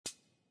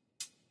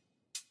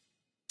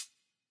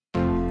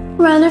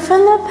running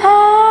from the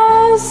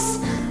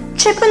past,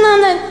 tripping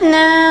on it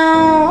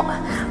now.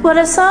 What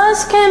a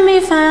source can be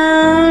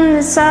found,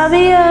 it's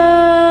obvious.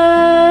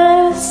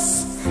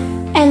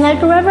 And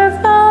like a river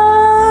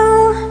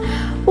flow,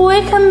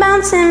 we come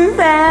bouncing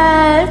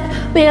back.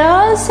 We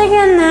all take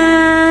a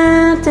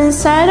nap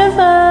inside of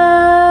us.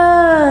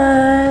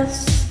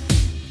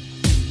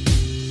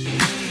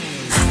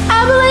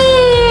 I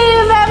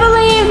believe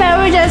that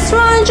we're just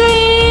one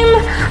dream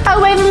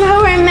away from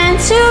who we're meant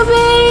to be.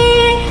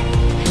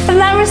 And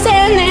that we're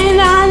standing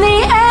on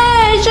the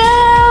edge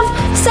of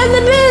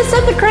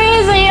something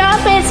crazy,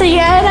 off it's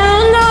yet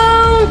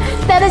unknown.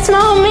 That this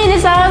moment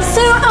is ours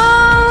to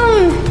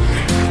own.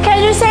 Cause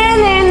you're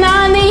standing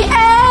on the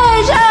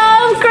edge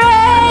of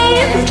great.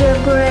 Edge of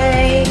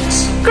great.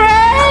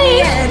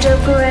 Great. Edge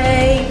of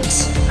great.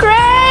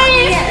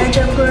 Great.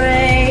 Edge of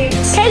great.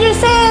 Cause you're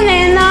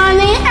standing on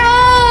the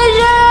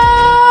edge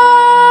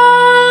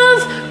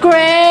of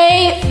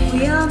great.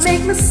 We all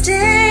make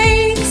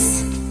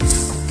mistakes.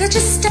 They're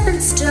just stepping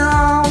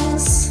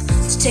stones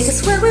to take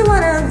us where we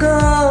wanna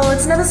go.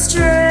 It's never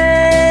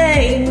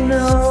straight,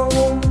 no.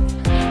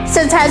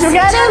 Sometimes we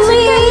gotta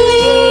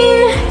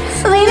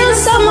lean on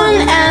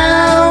someone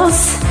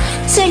else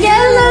to get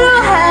a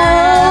little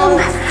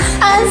help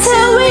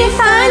until we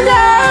find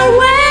our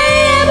way.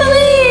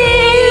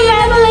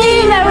 I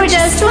believe that we're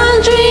just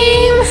one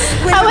dream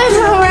away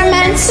from who we're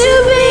meant to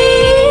be.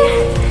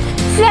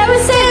 That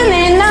we're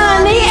standing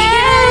on the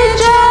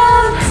edge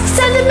of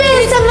something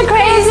big, something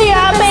crazy,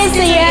 or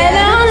basically yet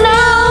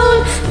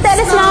unknown. That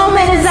this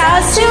moment is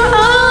ours to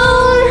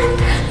own.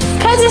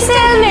 Cause you're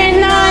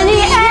standing on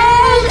the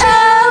edge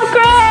of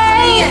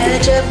great.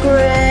 Edge of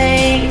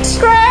great.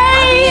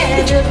 Great.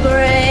 Edge of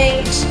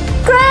great.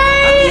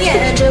 Great.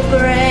 Edge of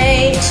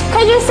great.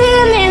 Cause you're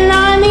standing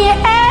on the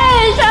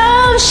edge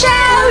of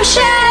shout.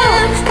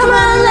 Come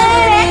on,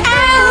 let it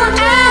out.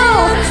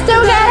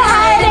 Don't gotta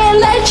hide it,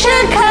 let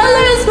your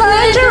colors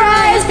blind your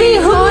eyes. Be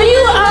who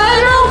you are,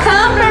 no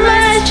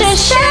compromise.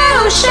 Just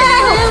shout.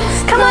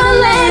 Come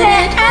on, let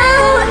it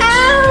out.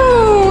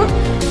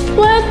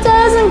 What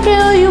doesn't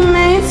kill you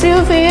makes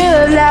you feel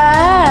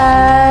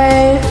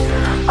alive.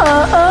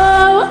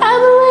 Oh, I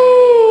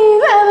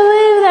believe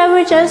that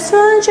we're just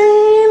one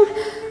dream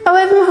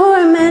away from who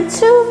we're meant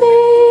to be.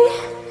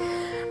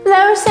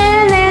 That we're standing